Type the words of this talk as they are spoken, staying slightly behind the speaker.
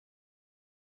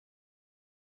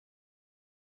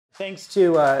Thanks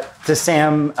to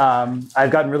Sam, I've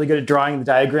gotten really good at drawing the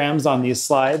diagrams on these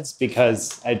slides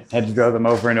because I had to draw them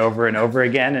over and over and over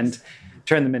again and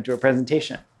turn them into a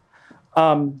presentation.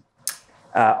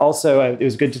 Also, it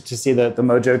was good to see the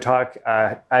Mojo talk.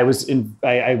 I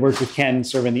worked with Ken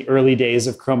sort of in the early days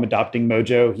of Chrome adopting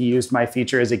Mojo. He used my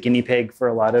feature as a guinea pig for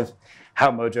a lot of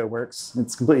how Mojo works.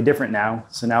 It's completely different now.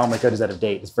 So now my code is out of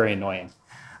date. It's very annoying.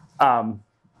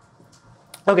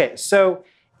 Okay, so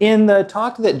in the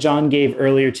talk that John gave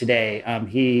earlier today,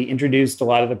 he introduced a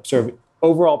lot of the sort of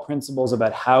overall principles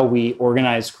about how we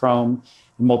organize Chrome,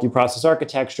 multi-process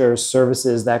architecture,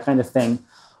 services, that kind of thing.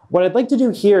 What I'd like to do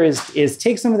here is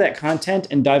take some of that content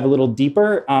and dive a little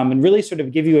deeper and really sort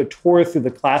of give you a tour through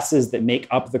the classes that make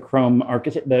up the Chrome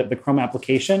the Chrome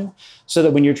application, so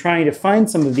that when you're trying to find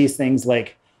some of these things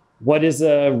like what is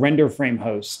a render frame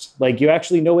host, like you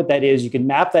actually know what that is, you can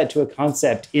map that to a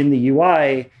concept in the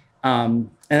UI, and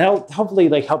that'll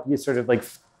hopefully help you sort of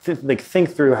think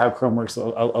through how Chrome works a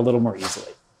little more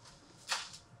easily.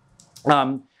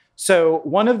 So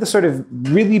one of the sort of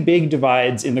really big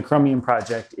divides in the Chromium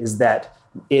project is that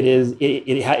it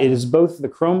is both the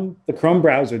Chrome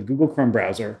browser, the Google Chrome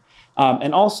browser,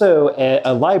 and also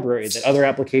a library that other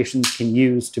applications can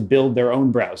use to build their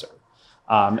own browser.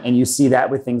 And you see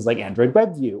that with things like Android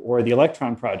WebView or the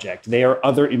Electron project. They are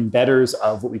other embedders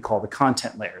of what we call the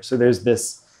content layer. So there's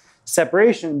this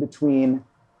separation between,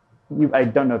 I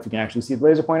don't know if you can actually see the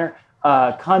laser pointer,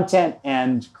 content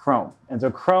and Chrome. And so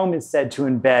Chrome is said to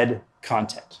embed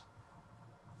content.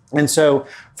 And so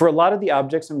for a lot of the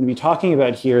objects I'm going to be talking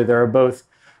about here, there are both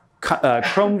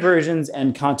Chrome versions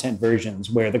and content versions,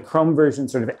 where the Chrome version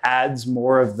sort of adds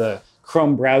more of the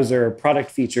Chrome browser product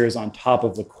features on top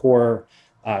of the core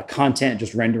content,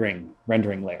 just rendering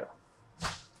layer.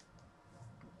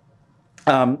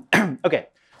 Okay,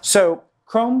 so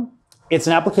Chrome, it's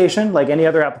an application like any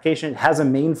other application. It has a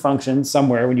main function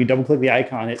somewhere. When you double click the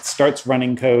icon, it starts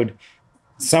running code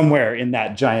somewhere in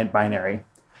that giant binary.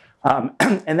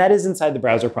 And that is inside the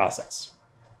browser process.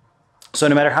 So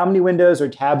no matter how many windows or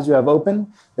tabs you have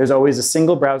open, there's always a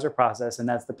single browser process, and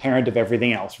that's the parent of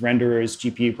everything else: renderers,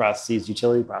 GPU processes,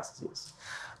 utility processes.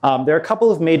 There are a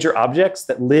couple of major objects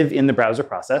that live in the browser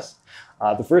process.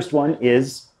 The first one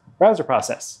is browser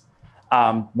process.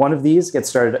 One of these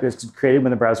is created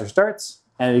when the browser starts,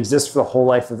 and it exists for the whole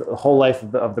life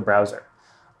of the browser.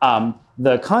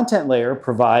 The content layer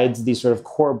provides the sort of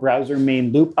core browser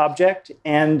main loop object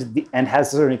and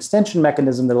has sort of an extension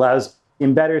mechanism that allows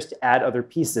embedders to add other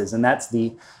pieces, and that's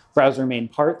the browser main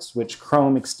parts, which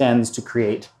Chrome extends to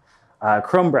create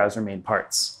Chrome browser main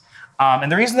parts.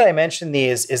 And the reason that I mention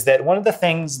these is that one of the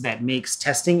things that makes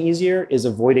testing easier is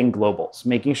avoiding globals,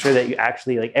 making sure that you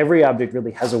actually, every object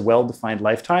really has a well-defined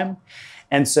lifetime.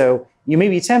 And so you may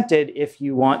be tempted if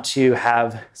you want to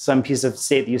have some piece of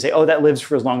state that you say, oh, that lives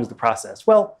for as long as the process.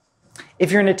 Well,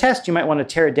 if you're in a test, you might want to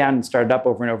tear it down and start it up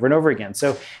over and over and over again.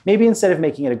 So maybe instead of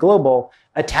making it a global,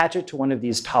 attach it to one of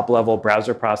these top-level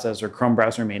browser process or Chrome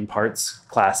browser main parts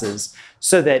classes,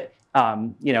 so that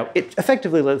it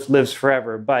effectively lives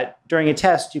forever. But during a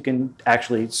test, you can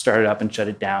actually start it up and shut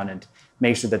it down and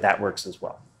make sure that that works as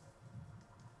well.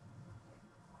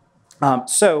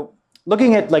 So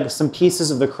looking at some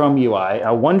pieces of the Chrome UI,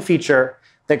 one feature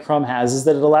that Chrome has is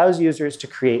that it allows users to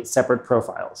create separate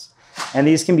profiles. And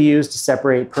these can be used to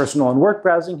separate personal and work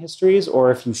browsing histories,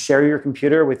 or if you share your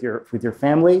computer with your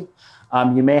family,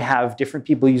 you may have different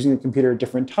people using the computer at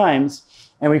different times.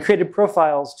 And we created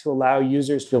profiles to allow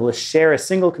users to be able to share a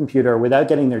single computer without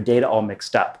getting their data all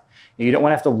mixed up. You don't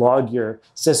want to have to log your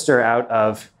sister out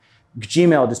of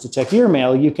Gmail just to check your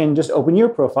mail. You can just open your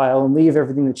profile and leave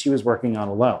everything that she was working on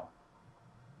alone.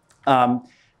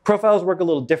 Profiles work a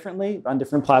little differently on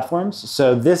different platforms.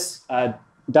 So this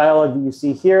dialog that you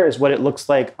see here is what it looks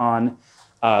like on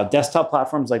desktop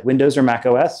platforms like Windows or Mac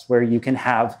OS, where you can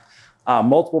have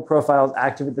multiple profiles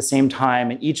active at the same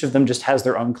time, and each of them just has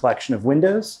their own collection of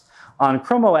windows. On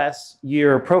Chrome OS,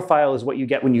 your profile is what you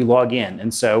get when you log in.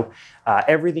 And so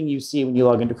everything you see when you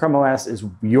log into Chrome OS is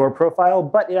your profile,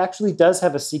 but it actually does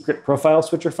have a secret profile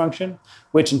switcher function,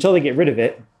 which until they get rid of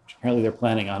it, which apparently they're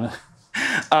planning on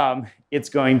it, it's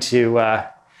going to,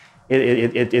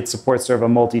 it supports sort of a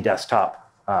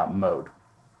multi-desktop mode.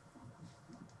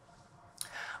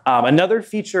 Another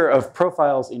feature of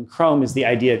profiles in Chrome is the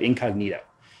idea of incognito.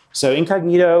 So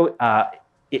incognito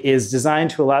is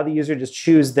designed to allow the user to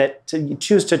choose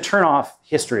to turn off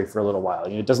history for a little while.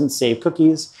 It doesn't save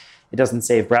cookies, it doesn't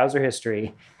save browser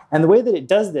history. And the way that it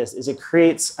does this is it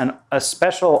creates a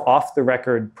special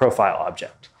off-the-record profile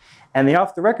object. And the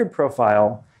off-the-record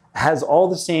profile has all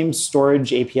the same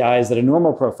storage APIs that a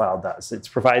normal profile does. It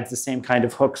provides the same kind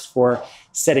of hooks for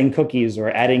setting cookies or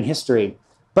adding history,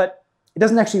 but it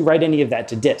doesn't actually write any of that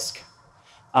to disk.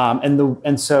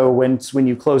 And so when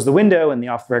you close the window and the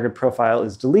off-the-record profile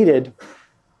is deleted,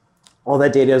 all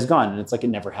that data is gone, and it's like it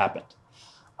never happened.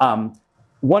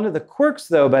 One of the quirks,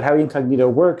 though, about how incognito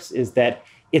works is that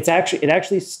it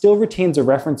actually still retains a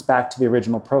reference back to the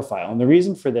original profile. And the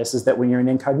reason for this is that when you're in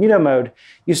incognito mode,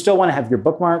 you still want to have your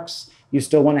bookmarks. You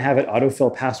still want to have it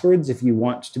autofill passwords if you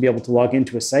want to be able to log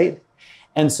into a site.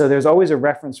 And so there's always a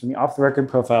reference from the off-the-record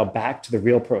profile back to the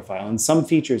real profile. And some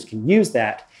features can use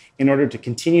that in order to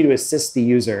continue to assist the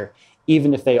user,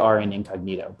 even if they are in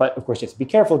incognito. But of course, you have to be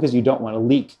careful because you don't want to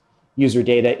leak user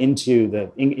data into the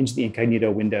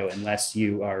incognito window unless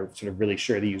you are sort of really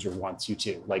sure the user wants you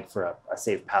to, like for a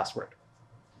safe password.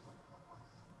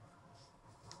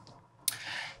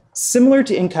 Similar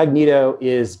to incognito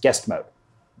is guest mode.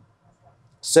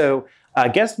 So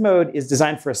guest mode is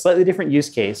designed for a slightly different use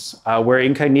case, where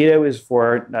incognito is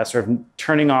for sort of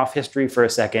turning off history for a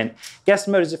second. Guest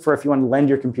mode is for if you want to lend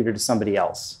your computer to somebody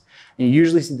else. And you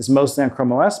usually see this mostly on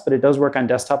Chrome OS, but it does work on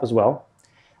desktop as well.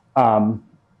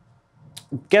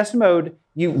 Guest mode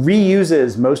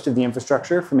reuses most of the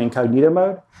infrastructure from incognito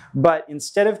mode, but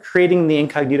instead of creating the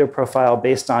incognito profile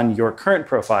based on your current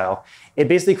profile, it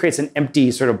basically creates an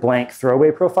empty sort of blank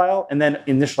throwaway profile and then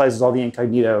initializes all the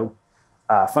incognito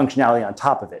functionality on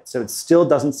top of it. So it still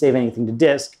doesn't save anything to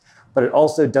disk, but it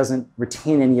also doesn't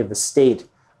retain any of the state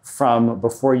from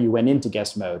before you went into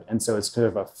guest mode. And so it's kind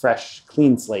of a fresh,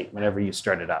 clean slate whenever you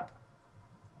start it up.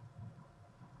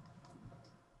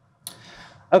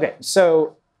 OK,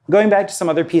 so going back to some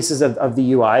other pieces of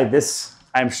the UI, this,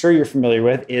 I'm sure you're familiar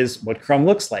with, is what Chrome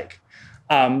looks like.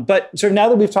 But sort of now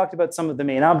that we've talked about some of the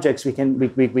main objects, we can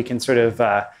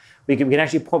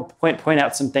actually point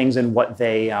out some things and what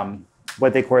they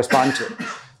correspond to.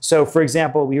 So for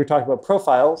example, we were talking about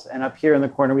profiles, and up here in the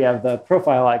corner we have the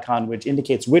profile icon, which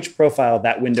indicates which profile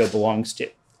that window belongs to.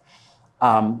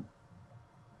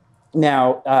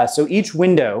 So each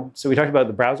window, so we talked about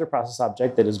the browser process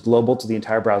object that is global to the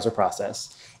entire browser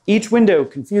process. Each window,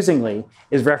 confusingly,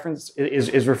 is represented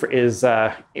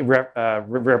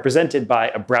by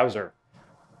a browser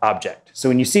object. So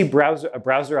when you see a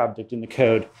browser object in the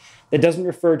code, that doesn't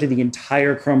refer to the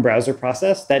entire Chrome browser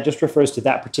process. That just refers to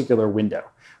that particular window.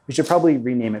 We should probably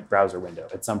rename it browser window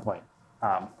at some point.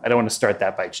 I don't want to start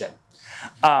that bike shed.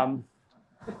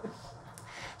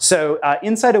 So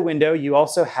inside a window, you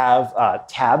also have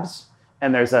tabs.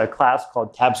 And there's a class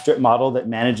called TabStripModel that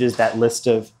manages that list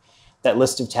of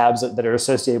tabs that are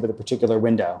associated with a particular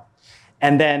window.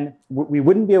 And then we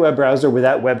wouldn't be a web browser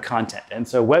without web content. And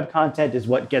so web content is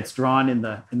what gets drawn in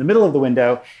the middle of the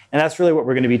window. And that's really what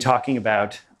we're going to be talking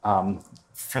about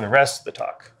for the rest of the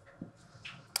talk.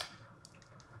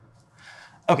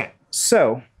 OK,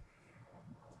 so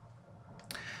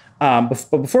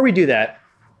but before we do that,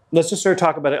 let's just sort of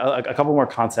talk about a couple more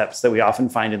concepts that we often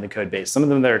find in the code base. Some of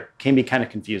them that can be kind of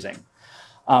confusing.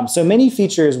 So many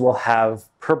features will have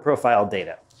per profile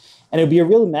data. And it would be a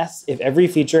real mess if every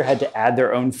feature had to add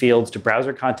their own fields to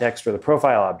browser context or the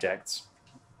profile objects.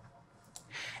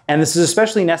 And this is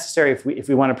especially necessary if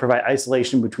we want to provide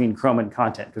isolation between Chrome and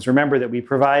content. Because remember that we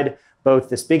provide both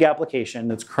this big application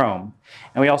that's Chrome,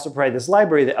 and we also provide this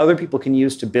library that other people can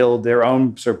use to build their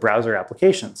own sort of browser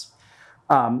applications.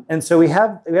 And so we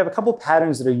have a couple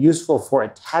patterns that are useful for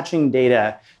attaching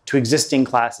data to existing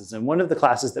classes. And one of the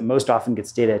classes that most often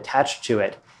gets data attached to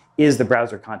it is the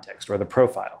browser context or the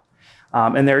profile.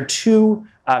 And there are two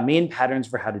main patterns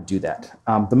for how to do that.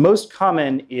 The most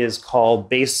common is called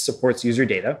base supports user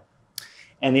data.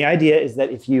 And the idea is that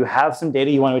if you have some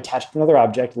data you want to attach to another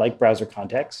object, like browser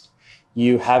context,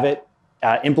 you have it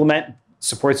implement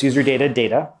supports user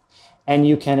data, and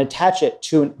you can attach it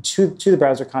to the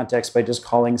browser context by just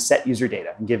calling set user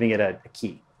data and giving it a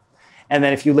key. And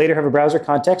then if you later have a browser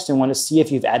context and want to see if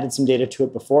you've added some data to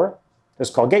it before,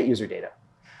 just call get user data.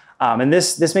 And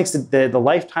this makes the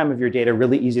lifetime of your data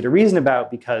really easy to reason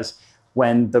about, because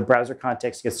when the browser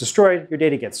context gets destroyed, your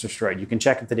data gets destroyed. You can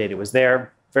check if the data was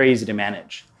there. Very easy to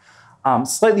manage.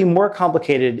 Slightly more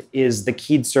complicated is the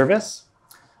keyed service.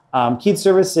 Keyed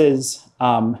services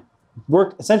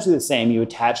work essentially the same. You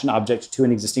attach an object to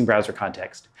an existing browser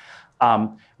context.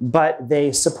 But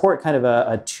they support kind of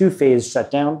a two-phase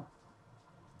shutdown,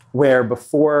 where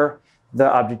before the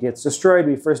object gets destroyed,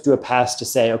 we first do a pass to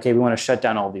say, OK, we want to shut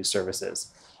down all these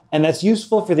services. And that's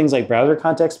useful for things like browser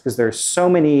context, because there's so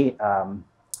many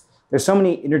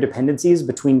interdependencies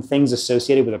between things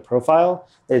associated with a profile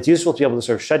that it's useful to be able to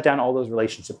sort of shut down all those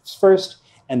relationships first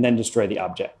and then destroy the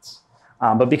objects.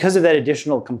 But because of that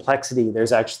additional complexity, there's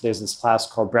this class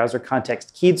called Browser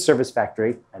Context Keyed Service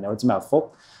Factory. I know it's a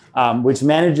mouthful, which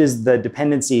manages the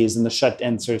dependencies and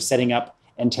sort of setting up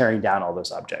and tearing down all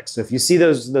those objects. So if you see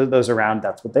those around,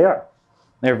 that's what they are.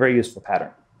 They're a very useful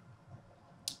pattern.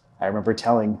 I remember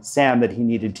telling Sam that he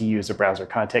needed to use a browser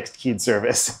context keyed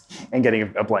service and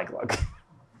getting a blank log.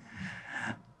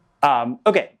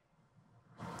 OK,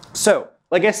 so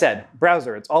like I said,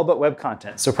 browser, it's all about web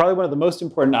content. So probably one of the most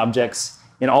important objects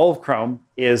in all of Chrome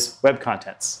is web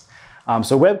contents.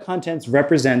 So web contents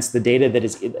represents the data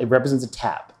it represents a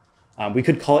tab. We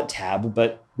could call it tab,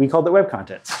 but we called it web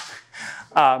contents.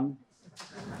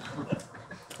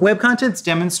 Web contents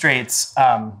demonstrates,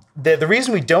 the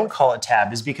reason we don't call it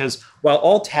tab is because while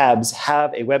all tabs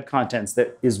have a web contents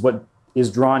that is what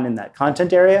is drawn in that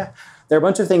content area, there are a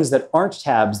bunch of things that aren't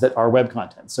tabs that are web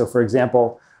contents. So for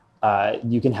example,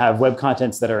 you can have web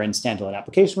contents that are in standalone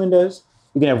application windows.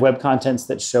 You can have web contents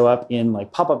that show up in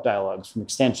like pop-up dialogues from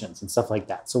extensions and stuff like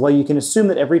that. So while you can assume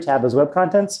that every tab has web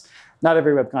contents, not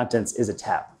every web contents is a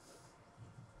tab.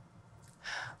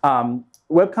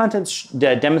 Web contents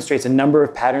demonstrates a number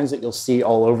of patterns that you'll see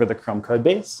all over the Chrome code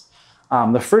base.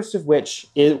 The first of which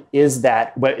is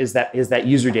that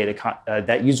user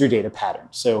data pattern.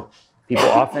 So people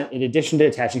often, in addition to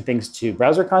attaching things to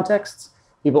browser contexts,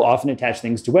 people often attach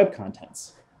things to web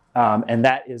contents,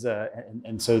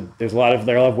 and so there are a lot of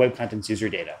web contents user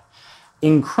data.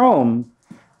 In Chrome,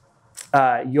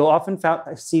 you'll often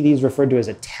see these referred to as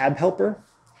a tab helper.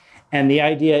 And the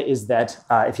idea is that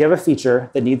if you have a feature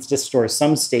that needs to store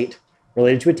some state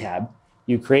related to a tab,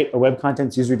 you create a web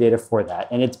contents user data for that.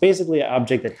 And it's basically an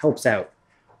object that helps out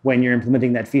when you're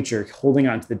implementing that feature, holding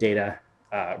on to the data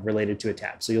related to a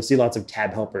tab. So you'll see lots of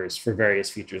tab helpers for various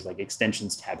features like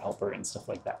extensions tab helper and stuff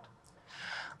like that.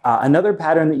 Another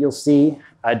pattern that you'll see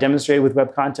demonstrated with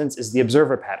web contents is the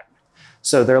observer pattern.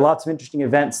 So there are lots of interesting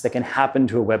events that can happen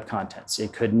to a web content. So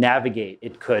it could navigate,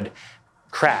 it could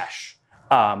crash.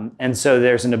 And so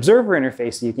there's an observer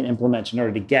interface that you can implement in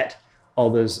order to get all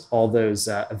those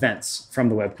events from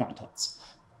the web contents.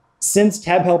 Since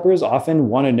tab helpers often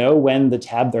want to know when the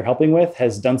tab they're helping with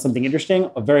has done something interesting,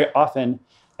 very often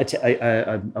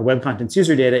a web contents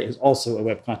user data is also a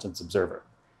web contents observer.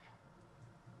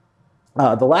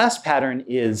 The last pattern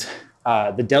is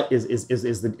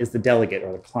the delegate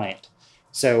or the client.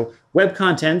 So web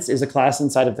contents is a class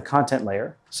inside of the content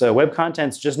layer. So web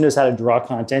contents just knows how to draw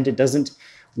content. It doesn't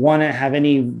want to have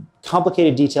any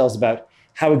complicated details about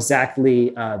how exactly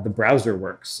the browser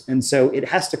works. And so it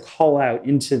has to call out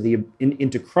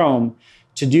into Chrome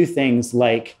to do things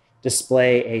like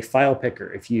display a file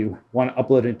picker. If you want to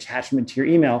upload an attachment to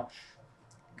your email,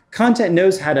 content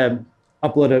knows how to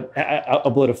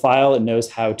upload a file. It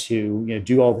knows how to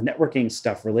do all the networking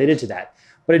stuff related to that.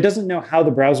 But it doesn't know how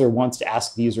the browser wants to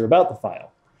ask the user about the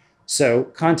file. So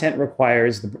content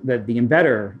requires that the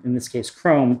embedder, in this case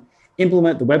Chrome,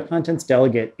 implement the web contents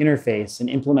delegate interface and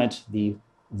implement the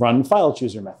run file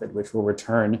chooser method, which will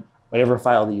return whatever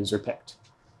file the user picked.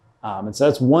 And so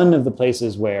that's one of the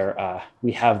places where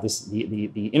we have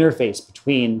the interface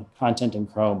between content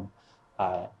and Chrome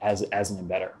as an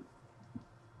embedder.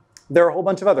 There are a whole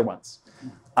bunch of other ones.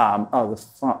 The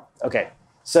font. OK,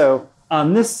 so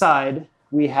on this side,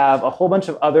 we have a whole bunch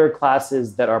of other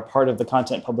classes that are part of the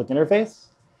content public interface.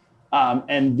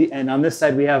 And on this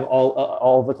side, we have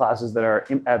all of the classes that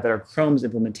are Chrome's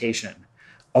implementation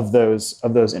of those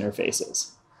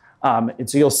interfaces. And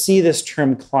so you'll see this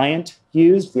term client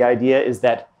used. The idea is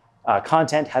that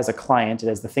content has a client. It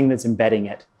has the thing that's embedding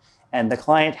it. And the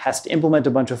client has to implement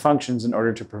a bunch of functions in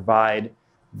order to provide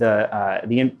the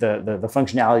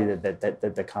functionality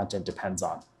that the content depends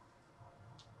on.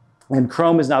 And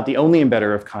Chrome is not the only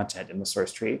embedder of content in the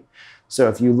source tree. So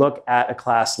if you look at a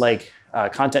class like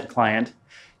Content Client,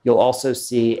 you'll also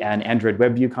see an Android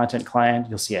WebView content client.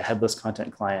 You'll see a headless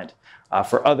content client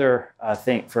for other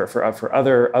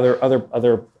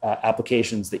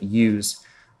applications that use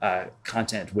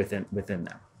content within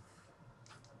them.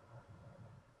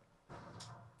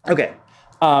 OK,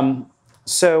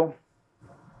 so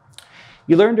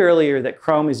you learned earlier that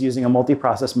Chrome is using a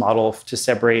multi-process model to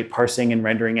separate parsing and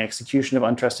rendering and execution of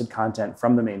untrusted content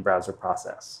from the main browser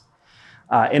process.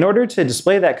 In order to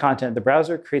display that content, the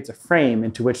browser creates a frame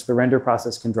into which the render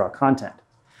process can draw content.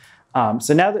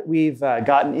 So now that we've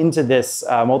gotten into this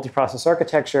multi-process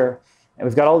architecture, and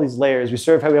we've got all these layers, we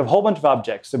have a whole bunch of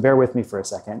objects, so bear with me for a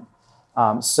second.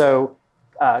 Content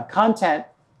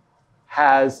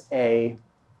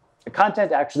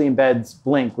actually embeds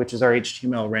Blink, which is our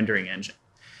HTML rendering engine.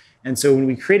 And so when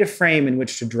we create a frame in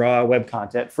which to draw web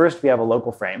content, first we have a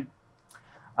local frame.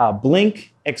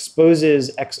 Blink exposes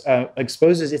its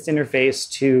interface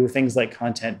to things like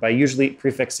content by usually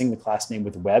prefixing the class name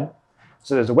with web.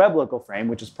 So there's a web local frame,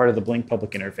 which is part of the Blink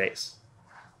public interface.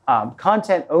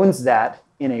 Content owns that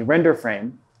in a render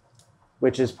frame,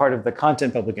 which is part of the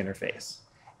content public interface.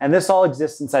 And this all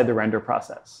exists inside the render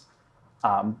process.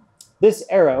 This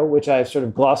arrow, which I've sort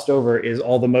of glossed over, is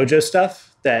all the Mojo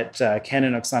stuff that Ken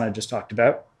and Oksana just talked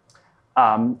about.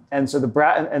 And so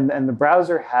the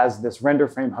browser has this render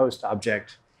frame host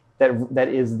object that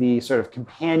is the sort of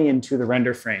companion to the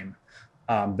render frame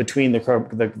between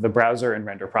the browser and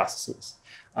render processes.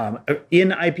 In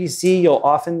IPC, you'll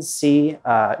often see,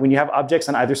 when you have objects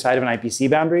on either side of an IPC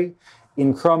boundary,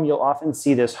 in Chrome, you'll often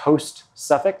see this host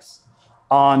suffix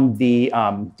on the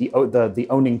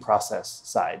owning process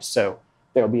side. So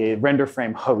there'll be a render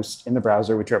frame host in the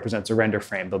browser, which represents a render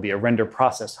frame. There'll be a render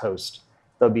process host.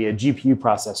 There'll be a GPU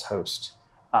process host.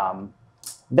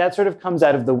 That sort of comes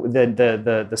out of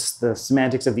the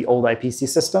semantics of the old IPC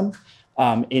system.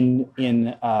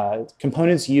 In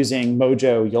components using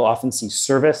Mojo, you'll often see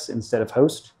service instead of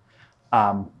host,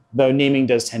 though naming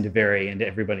does tend to vary, and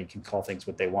everybody can call things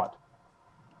what they want.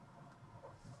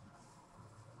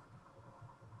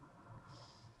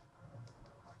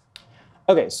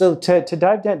 Okay, so to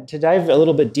dive a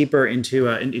little bit deeper into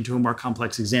a more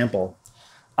complex example,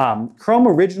 Chrome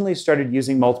originally started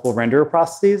using multiple renderer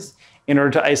processes in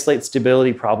order to isolate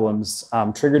stability problems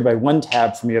triggered by one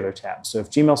tab from the other tab. So if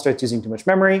Gmail starts using too much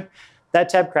memory, that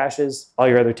tab crashes, all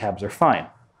your other tabs are fine.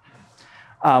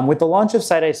 With the launch of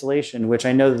site isolation, which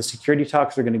I know the security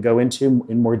talks are going to go into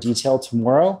in more detail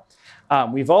tomorrow,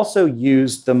 we've also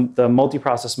used the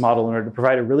multi-process model in order to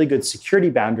provide a really good security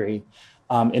boundary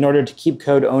in order to keep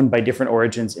code owned by different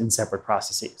origins in separate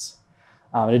processes.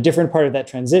 A different part of that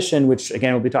transition, which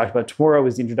again will be talked about tomorrow,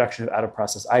 is the introduction of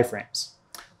out-of-process iframes,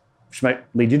 which might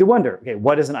lead you to wonder, okay,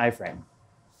 what is an iframe?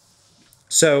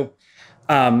 So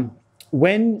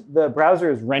when the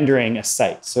browser is rendering a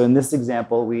site, so in this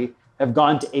example, we have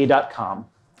gone to a.com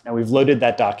and we've loaded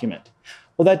that document.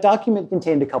 Well, that document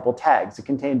contained a couple tags. It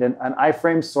contained an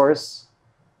iframe source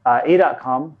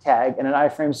a.com tag and an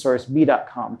iframe source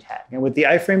b.com tag. And what the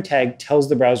iframe tag tells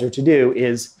the browser to do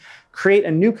is create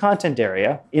a new content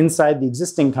area inside the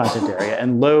existing content area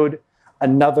and load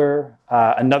another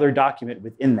document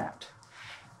within that.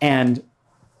 And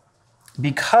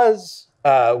because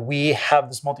we have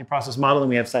this multi-process model and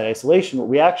we have site isolation, what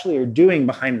we actually are doing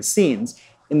behind the scenes,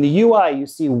 in the UI, you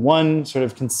see one sort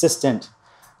of consistent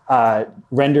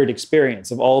rendered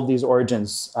experience of all of these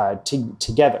origins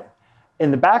together. In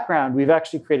the background, we've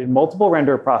actually created multiple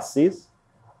renderer processes.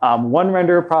 One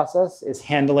renderer process is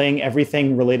handling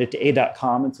everything related to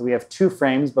a.com, and so we have two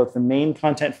frames, both the main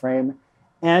content frame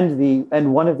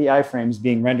and one of the iframes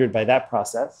being rendered by that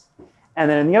process. And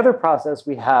then in the other process,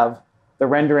 we have the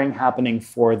rendering happening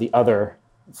for the other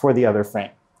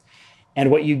frame. And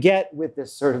what you get with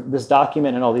this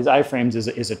document and all these iframes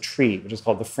is a tree, which is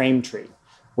called the frame tree,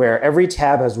 where every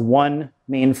tab has one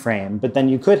main frame, but then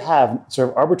you could have sort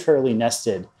of arbitrarily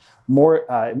nested more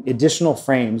additional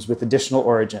frames with additional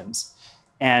origins.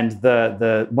 And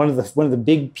one of the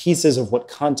big pieces of what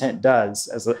content does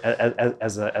as a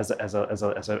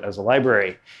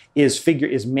library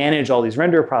is manage all these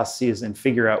render processes and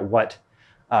figure out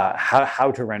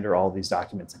how to render all these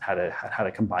documents and how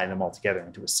to combine them all together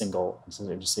into a single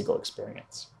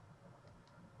experience.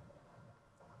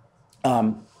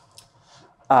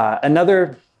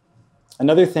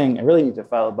 Another thing, I really need to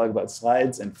file a bug about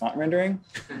slides and font rendering.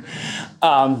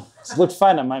 It looked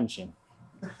fine on my machine.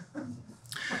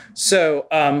 So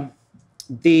another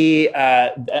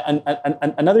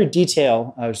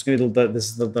detail, this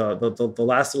is the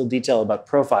last little detail about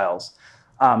profiles.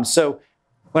 So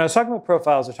when I was talking about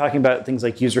profiles, we're talking about things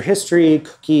like user history,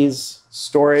 cookies,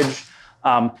 storage.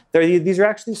 These are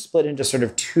actually split into sort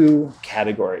of two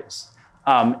categories.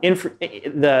 All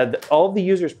of the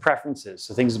user's preferences,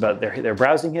 so things about their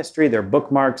browsing history, their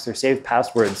bookmarks, their saved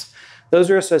passwords, those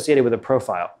are associated with a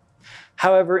profile.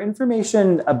 However,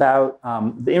 information about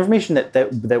the information that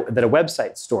a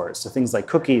website stores, so things like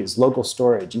cookies, local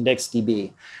storage,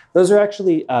 IndexedDB, those are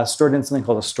actually stored in something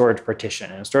called a storage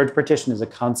partition. And a storage partition is a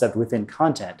concept within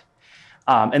content.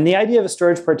 And the idea of a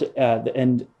storage partition,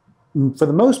 and for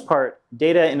the most part,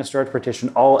 data in a storage partition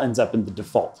all ends up in the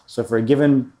default. So for a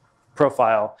given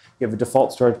profile, you have a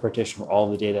default storage partition where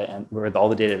all the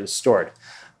data is stored.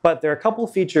 But there are a couple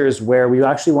of features where we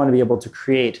actually want to be able to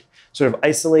create sort of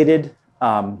isolated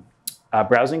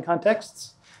browsing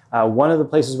contexts. One of the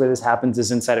places where this happens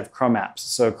is inside of Chrome apps.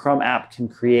 So a Chrome app can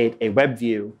create a web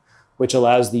view which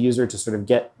allows the user to sort of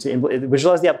which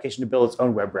allows the application to build its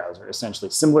own web browser,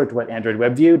 essentially, similar to what Android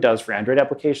WebView does for Android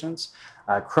applications.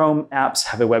 Chrome apps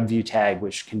have a WebView tag,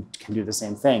 which can do the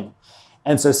same thing.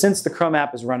 And so since the Chrome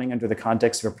app is running under the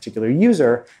context of a particular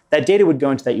user, that data would go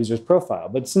into that user's profile.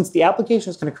 But since the application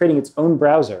is kind of creating its own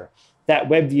browser, that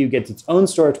WebView gets its own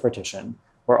storage partition,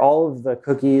 where all of the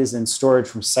cookies and storage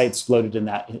from sites loaded in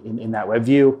that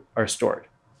WebView are stored.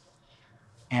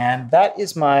 And that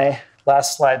is my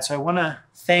last slide. So I want to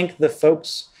thank the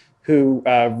folks who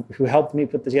helped me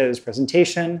put together this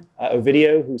presentation.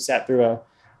 Ovidio, who sat through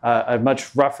a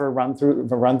much rougher run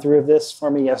through of this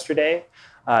for me yesterday.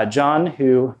 John,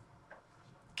 who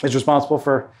is responsible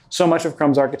for so much of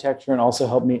Chrome's architecture and also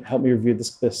helped me review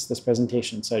this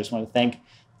presentation. So I just want to thank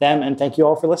them and thank you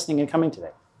all for listening and coming today.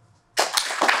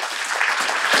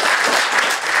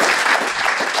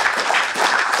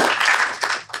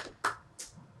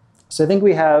 So I think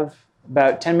we have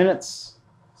about 10 minutes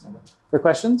for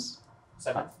questions.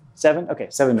 7. 7? Okay,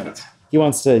 7 minutes. He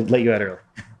wants to let you out early.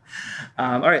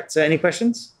 All right, so any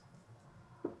questions?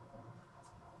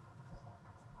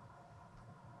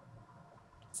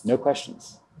 No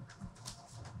questions.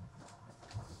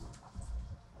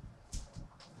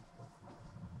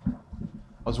 I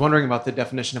was wondering about the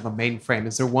definition of a mainframe.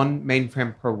 Is there one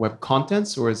mainframe per web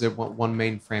contents, or is it one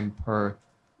mainframe per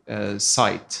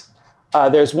site?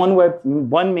 There's one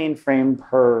mainframe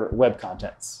per web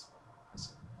contents.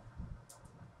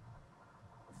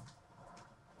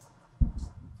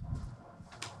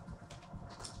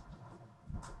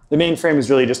 The mainframe is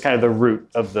really just kind of the root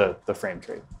of the frame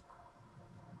tree.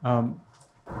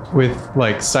 With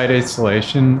like site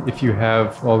isolation, if you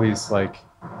have all these like,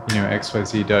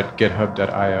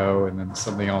 xyz.github.io and then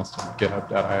something else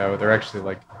 .github.io, they're actually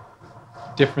like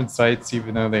different sites,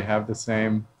 even though they have the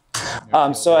same.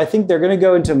 So I think they're going to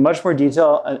go into much more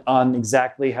detail on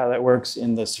exactly how that works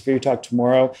in the security talk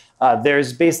tomorrow. I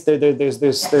believe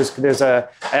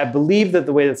that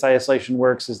the way that site isolation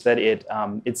works is that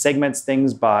it segments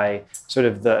things by sort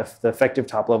of the effective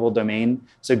top level domain.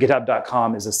 So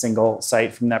github.com is a single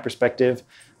site from that perspective,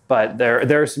 but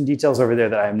there are some details over there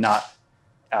that I'm not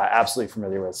absolutely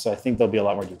familiar with. So I think there'll be a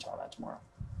lot more detail on that tomorrow.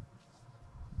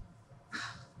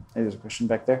 Maybe there's a question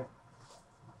back there.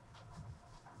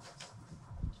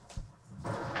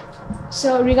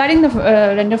 So regarding the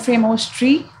render frame host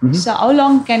tree, so how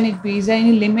long can it be? Is there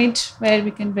any limit where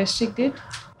we can restrict it?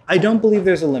 I don't believe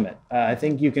there's a limit. I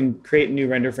think you can create new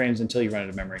render frames until you run out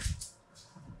of memory.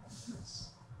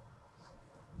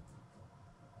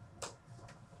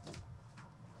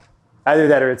 Either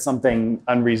that or it's something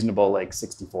unreasonable like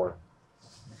 64.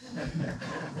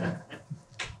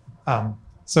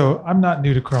 So I'm not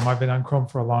new to Chrome. I've been on Chrome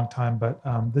for a long time, but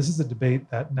this is a debate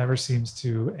that never seems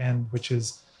to end, which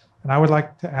is, and I would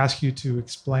like to ask you to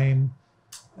explain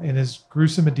in as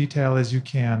gruesome a detail as you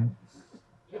can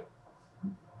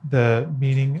the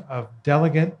meaning of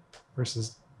delegate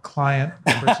versus client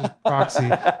versus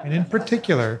proxy. And in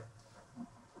particular,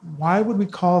 why would we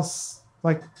call,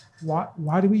 why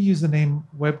do we use the name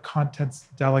web contents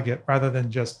delegate rather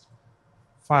than just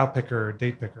file picker or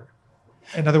date picker?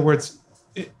 In other words,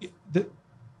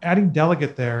 adding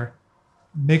delegate there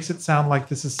makes it sound like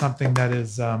this is something that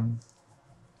is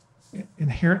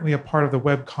inherently a part of the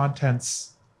web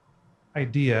contents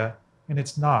idea, and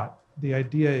it's not. The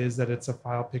idea is that it's a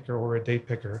file picker or a date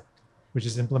picker, which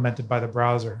is implemented by the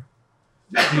browser.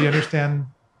 Do you understand?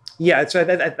 Yeah, so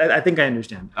I think I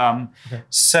understand. Okay.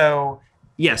 So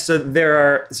yes, so there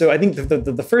are. So I think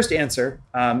the first answer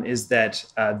is that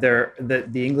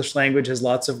the English language has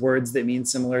lots of words that mean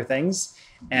similar things,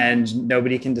 and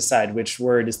nobody can decide which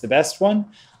word is the best one.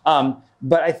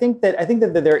 But I think that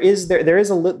there is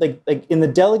a like in the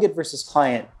delegate versus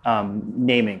client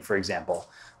naming, for example.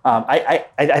 The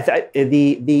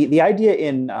idea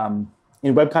in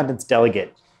web contents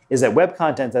delegate is that web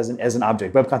contents as an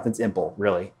object, web contents impl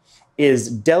really,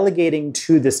 is delegating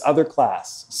to this other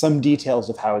class some details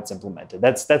of how it's implemented.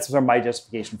 That's sort of my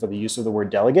justification for the use of the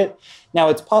word delegate. Now,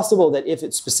 it's possible that if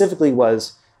it specifically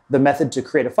was the method to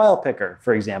create a file picker,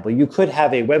 for example, you could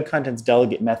have a web contents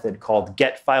delegate method called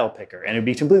getFilePicker, and it would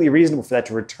be completely reasonable for that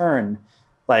to return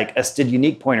like a std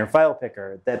unique pointer file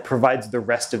picker that provides the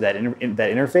rest of that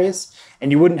interface,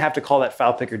 and you wouldn't have to call that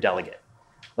file picker delegate.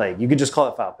 Like you could just call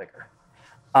it file picker.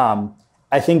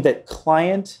 I think that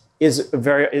client is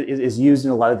used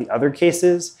in a lot of the other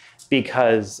cases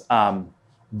because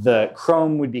the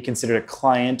Chrome would be considered a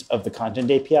client of the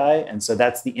content API, and so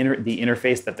that's the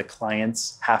interface that the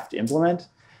clients have to implement.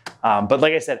 But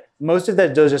like I said, most of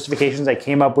those justifications I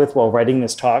came up with while writing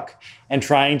this talk and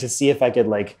trying to see if I could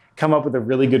like come up with a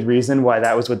really good reason why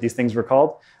that was what these things were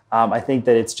called. I think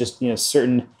that it's just,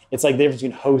 certain, it's like the difference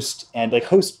between host and like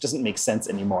host doesn't make sense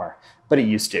anymore, but it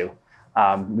used to.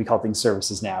 We call things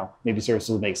services now. Maybe services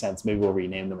will make sense. Maybe we'll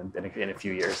rename them in a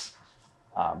few years.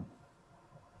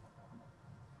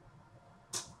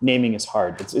 Naming is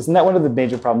hard. Isn't that one of the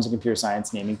major problems in computer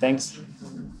science, naming things?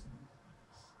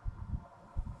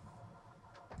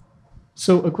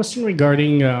 So a question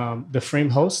regarding the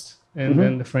frame host and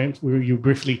then the frames. You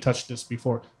briefly touched this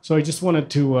before. So I just wanted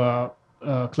to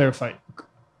clarify.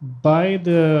 By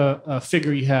the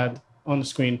figure you had on the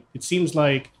screen, it seems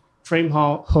like frame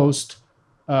host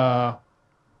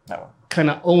kind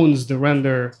of owns the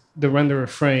renderer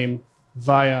frame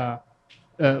via,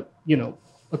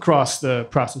 across the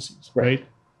processes, right?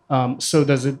 So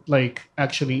does it like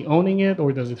actually owning it,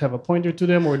 or does it have a pointer to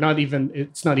them, or not even?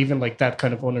 It's not even like that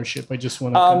kind of ownership. I just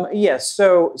want to. Yes.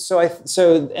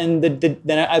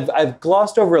 Then I've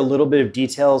glossed over a little bit of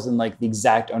details in like the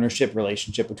exact ownership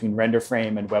relationship between render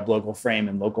frame and web local frame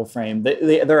and local frame.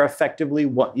 They're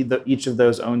effectively each of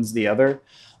those owns the other.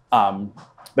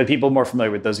 But people more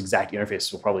familiar with those exact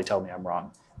interfaces will probably tell me I'm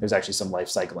wrong. There's actually some life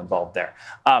cycle involved there.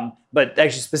 But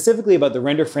actually specifically about the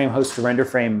render frame host to render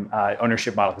frame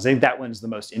ownership model, because I think that one's the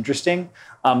most interesting.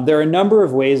 There are a number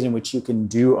of ways in which you can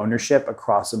do ownership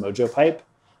across a Mojo pipe.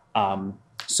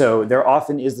 So there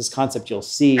often is this concept you'll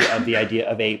see of the idea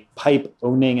of a pipe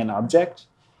owning an object.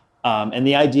 And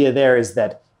the idea there is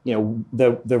that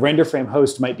the render frame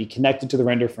host might be connected to the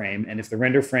render frame, and if the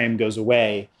render frame goes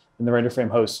away, then the render frame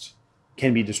host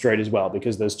can be destroyed as well,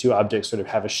 because those two objects sort of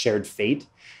have a shared fate.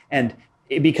 And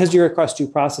because you're across two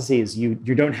processes, you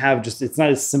don't have it's not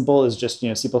as simple as just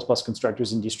C++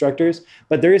 constructors and destructors,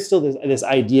 but there is still this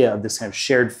idea of this kind of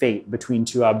shared fate between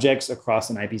two objects across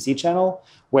an IPC channel,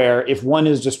 where if one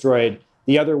is destroyed,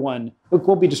 the other one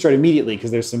won't be destroyed immediately,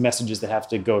 because there's some messages that have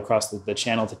to go across the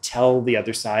channel to tell the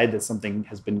other side that something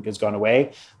has gone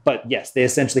away. But yes, they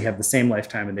essentially have the same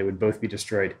lifetime, and they would both be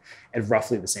destroyed at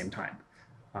roughly the same time.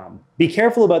 Be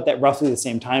careful about that roughly the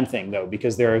same time thing, though,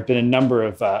 because there have been a number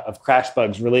of crash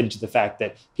bugs related to the fact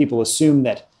that people assume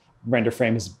that render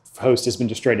frame host has been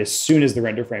destroyed as soon as the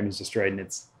render frame is destroyed, and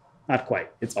it's not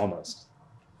quite. It's almost.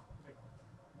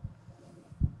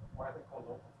 Why are they called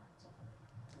local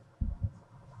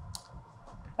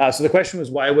So the question was,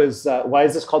 why is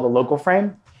this called a local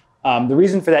frame? The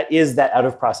reason for that is that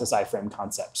out-of-process iframe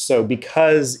concept. So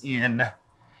because in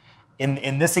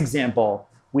this example,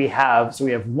 we have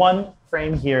one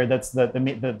frame here that's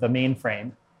the main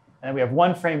frame, and then we have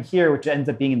one frame here which ends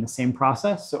up being in the same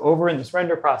process. So over in this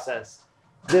render process,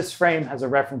 this frame has a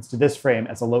reference to this frame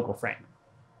as a local frame,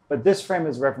 but this frame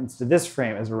has a reference to this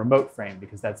frame as a remote frame,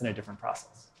 because that's in a different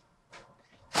process.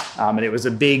 And it was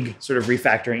a big sort of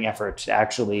refactoring effort to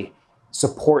actually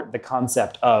support the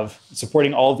concept of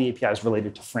supporting all the APIs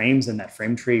related to frames and that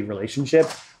frame tree relationship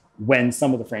when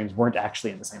some of the frames weren't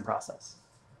actually in the same process.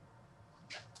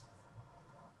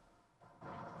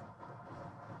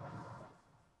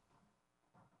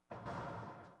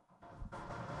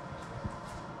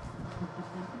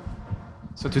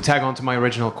 So to tag on to my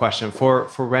original question, for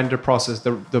render process,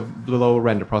 the lower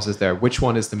render process there, which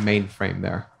one is the main frame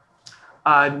there?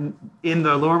 In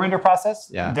the lower render process,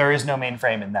 Yeah. there is no main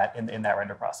frame in that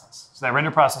render process. So that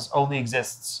render process only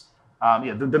exists.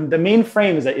 The main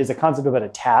frame is a concept about a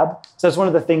tab. So that's one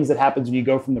of the things that happens when you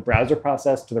go from the browser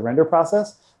process to the render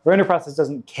process. The render process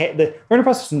doesn't care. The render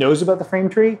process knows about the frame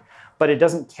tree, but it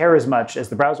doesn't care as much as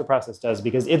the browser process does,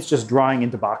 because it's just drawing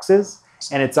into boxes.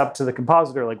 And it's up to the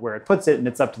compositor, like where it puts it, and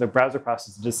it's up to the browser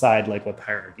process to decide like what the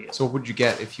hierarchy is. So what would you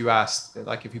get if you asked,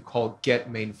 like if you called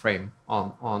get mainframe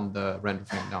on the render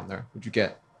frame down there? Would you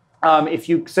get?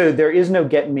 So there is no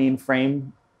get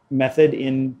mainframe method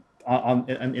in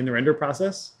the render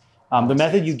process. The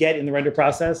method you get in the render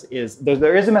process is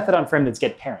there is a method on frame that's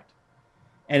get parent,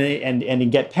 and in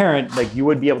get parent, like you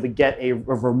would be able to get a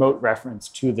remote reference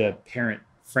to the parent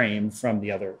frame from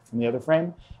the other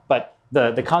frame, but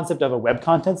the concept of a web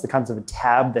contents, the concept of a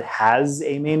tab that has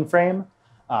a main frame,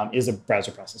 is a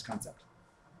browser process concept.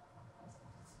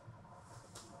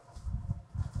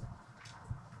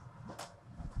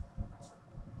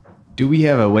 Do we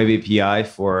have a web API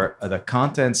for the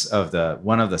contents of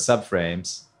one of the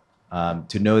subframes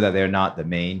to know that they're not the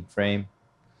main frame?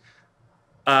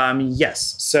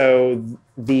 Yes. So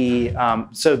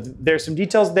there's some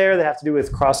details there that have to do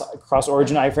with cross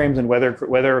origin iframes and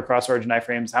whether cross origin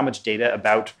iframes, how much data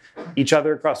about each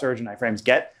other cross origin iframes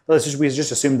get. But we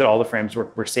just assumed that all the frames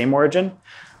were same origin.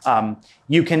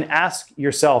 You can ask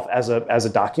yourself as a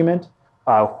document,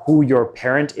 who your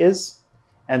parent is.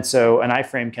 And so an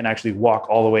iframe can actually walk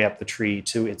all the way up the tree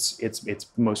to its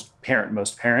most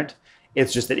parent.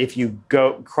 It's just that if you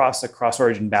go cross a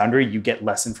cross-origin boundary, you get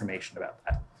less information about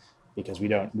that, because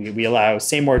we allow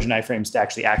same origin iframes to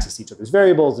actually access each other's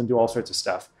variables and do all sorts of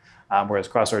stuff, whereas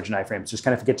cross-origin iframes just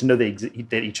kind of get to know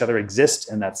that each other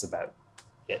exist, and that's about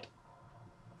it.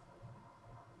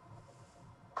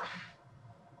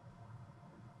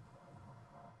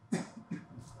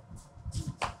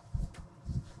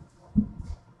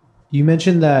 You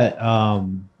mentioned that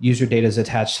user data is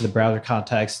attached to the browser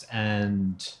context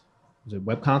and is it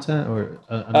web content or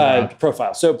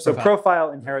profile? So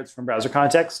profile inherits from browser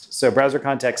context. So browser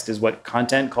context is what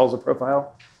content calls a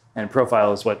profile, and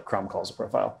profile is what Chrome calls a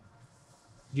profile.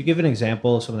 Could you give an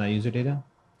example of some of that user data?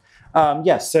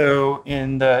 Yes. So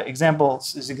in the example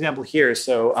here,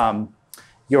 so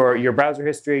your browser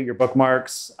history, your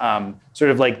bookmarks,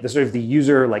 sort of the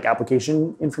user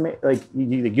application information,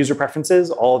 the user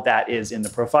preferences, all of that is in the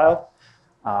profile.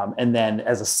 And then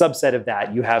as a subset of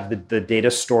that, you have the data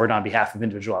stored on behalf of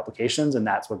individual applications, and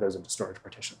that's what goes into storage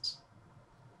partitions.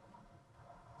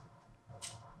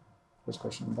 There's a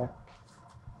question in the back.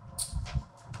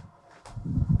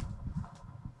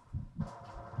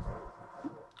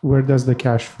 Where does the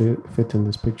cache fit in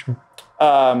this picture?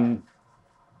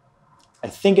 I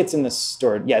think it's in the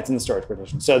storage. Yeah, it's in the storage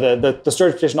partition. So the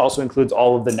storage partition also includes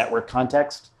all of the network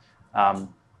context. And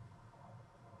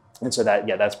so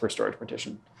that's per storage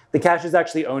partition. The cache is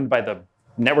actually owned by the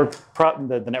network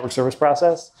service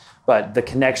process, but the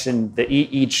connection,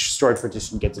 each storage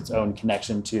partition gets its own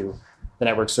connection to the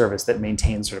network service that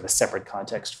maintains sort of a separate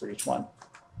context for each one.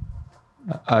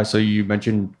 So you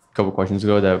mentioned a couple questions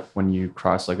ago that when you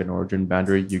cross an origin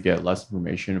boundary, you get less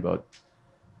information about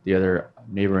the other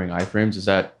neighboring iframes. Is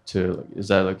that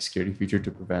a security feature to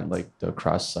prevent the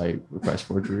cross-site request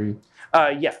forgery?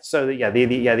 Yeah. So the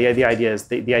idea is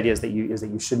that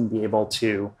you shouldn't be able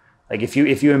to, if you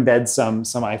embed some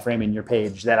iframe in your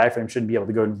page, that iframe shouldn't be able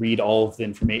to go and read all of the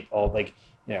information,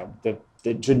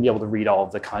 it shouldn't be able to read all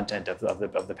of the content of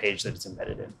the page that it's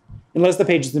embedded in, unless the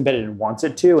page is embedded and wants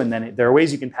it to. And then there are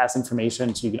ways you can pass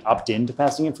information, so you can opt into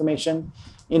passing information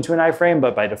into an iframe,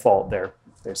 but by default they're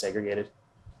segregated.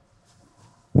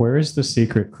 Where is the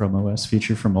secret Chrome OS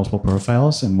feature for multiple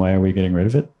profiles, and why are we getting rid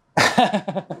of it?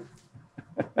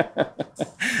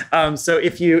 So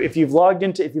if you've logged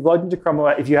into Chrome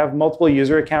OS, if you have multiple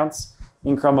user accounts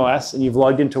in Chrome OS and you've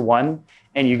logged into one,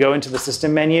 and you go into the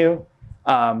system menu,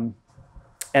 and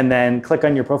then click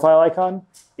on your profile icon,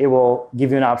 it will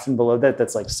give you an option below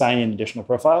that's sign in additional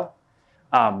profile.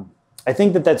 I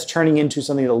think that's turning into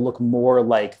something that'll look more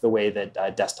like the way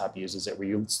that desktop uses it, where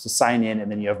you sign in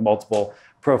and then you have multiple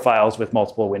profiles with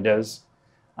multiple windows.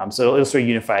 So it'll sort of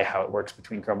unify how it works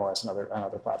between Chrome OS and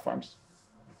other platforms.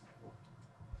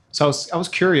 So I was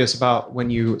curious about when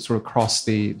you sort of cross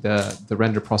the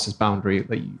render process boundary,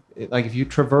 if you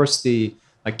traverse the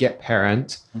get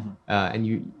parent, and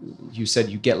you said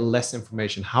you get less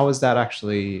information. How is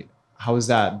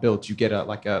that built? You get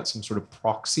some sort of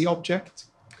proxy object?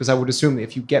 Because I would assume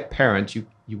if you get parent, you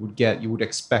would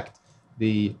expect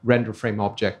the render frame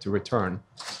object to return.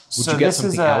 Would you get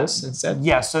something else instead?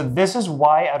 Yeah, so this is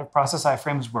why out-of-process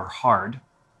iframes were hard.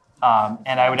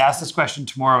 And I would ask this question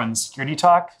tomorrow in the security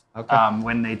talk,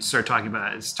 when they start talking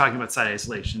about site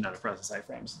isolation out-of-process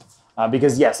iframes.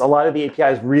 Because yes, a lot of the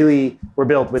APIs really were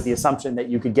built with the assumption that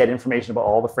you could get information about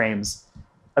all the frames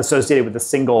associated with a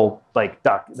single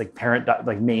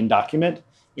main document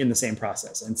in the same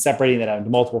process, and separating that out into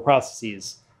multiple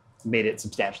processes made it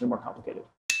substantially more complicated.